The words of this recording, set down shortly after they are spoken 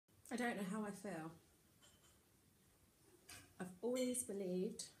I don't know how I feel. I've always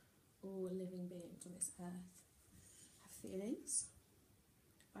believed all living beings on this earth have feelings.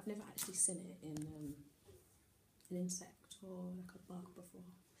 I've never actually seen it in an insect or like a bug before.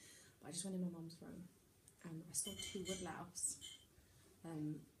 But I just went in my mum's room and I saw 2 woodlouse.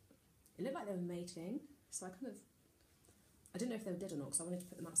 It looked like they were mating, so I didn't know if they were dead or not because I wanted to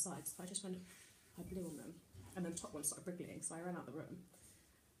put them outside. So I blew on them, and then the top one started wriggling. So I ran out the room,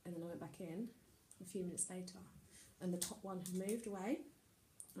 and then I went back in a few minutes later, and the top one had moved away.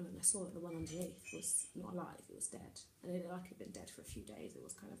 And then I saw that the one underneath was not alive, it was dead. And it looked like it had been dead for a few days, it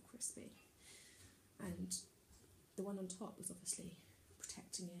was kind of crispy. And the one on top was obviously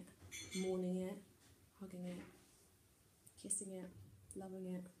protecting it, mourning it, hugging it, kissing it, loving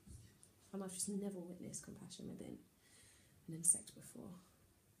it. And I've just never witnessed compassion within an insect before.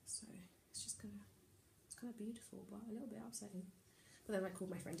 So it's kind of beautiful, but a little bit upsetting. But then I called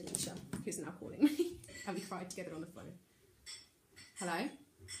my friend Alicia, who's now calling me, and we cried together on the phone. Hello? Are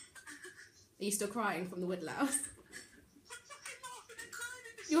you still crying from the Woodlouse?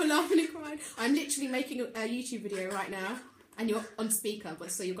 You're laughing and crying. I'm literally making a YouTube video right now, and you're on speaker,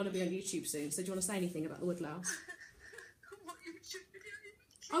 but so you're going to be on YouTube soon. So do you want to say anything about the Woodlouse? What YouTube video?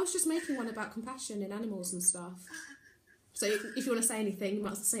 I was just making one about compassion in animals and stuff. So if you want to say anything, you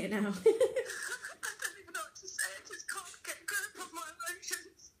might as well say it now. I don't even know what to say. I just can't get a grip of my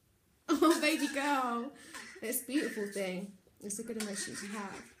emotions. Oh, baby girl. It's a beautiful thing. It's a good emotion to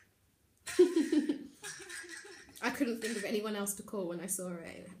have. I couldn't think of anyone else to call when I saw it.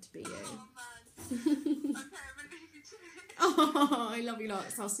 It had to be you. Oh, man. Okay, I'm going to leave you to it. Oh, I love you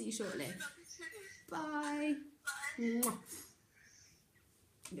lots. I'll see you shortly. I love you too. Bye. Bye. Mwah.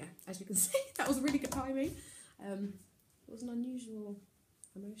 Yeah, as you can see, that was really good timing. It was an unusual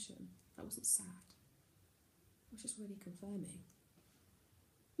emotion. That wasn't sad. It was just really confirming.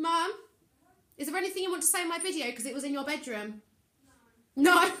 Mum, is there anything you want to say in my video? Because it was in your bedroom.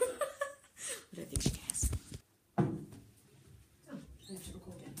 No. I don't think she cares. Oh, I have to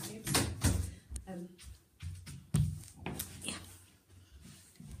record it. Oops. Yeah.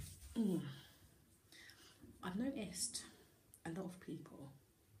 I've noticed a lot of people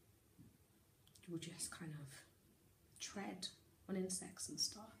will just kind of tread on insects and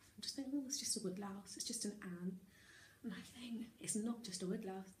stuff. And just think, oh, it's just a woodlouse, it's just an ant. And I think it's not just a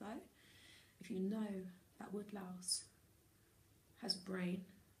woodlouse though. If you know that woodlouse has a brain,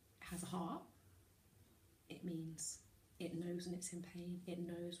 it has a heart, it means it knows when it's in pain, it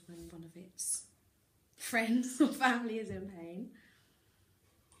knows when one of its friends or family is in pain.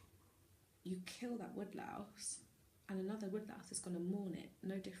 You kill that woodlouse and another woodlouse is going to mourn it,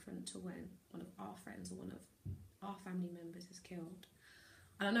 no different to when one of our friends or one of our family members is killed.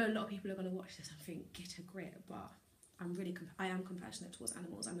 And I know a lot of people are going to watch this and think, get a grip, but I am compassionate towards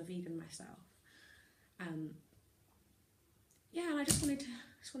animals. I'm a vegan myself. Yeah, and I just wanted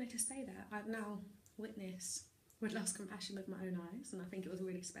to say that I've now witnessed Woodlouse compassion with my own eyes, and I think it was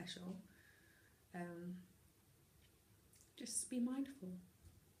really special. Just be mindful.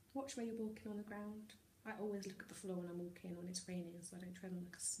 Watch where you're walking on the ground. I always look at the floor when I'm walking when it's raining, so I don't tread on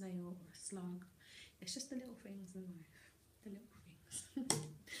like a snail or a slug. It's just the little things in life. The little things.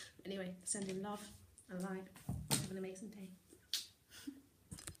 Anyway, sending love and light. Have an amazing day.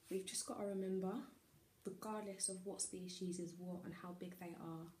 We've just got to remember, regardless of what species is what and how big they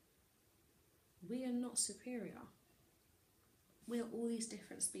are, we are not superior. We are all these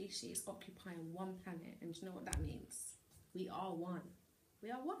different species occupying one planet, and do you know what that means? We are one.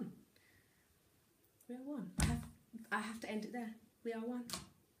 We are one. We are one. I have to end it there. We are one.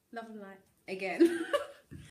 Love and light. Again.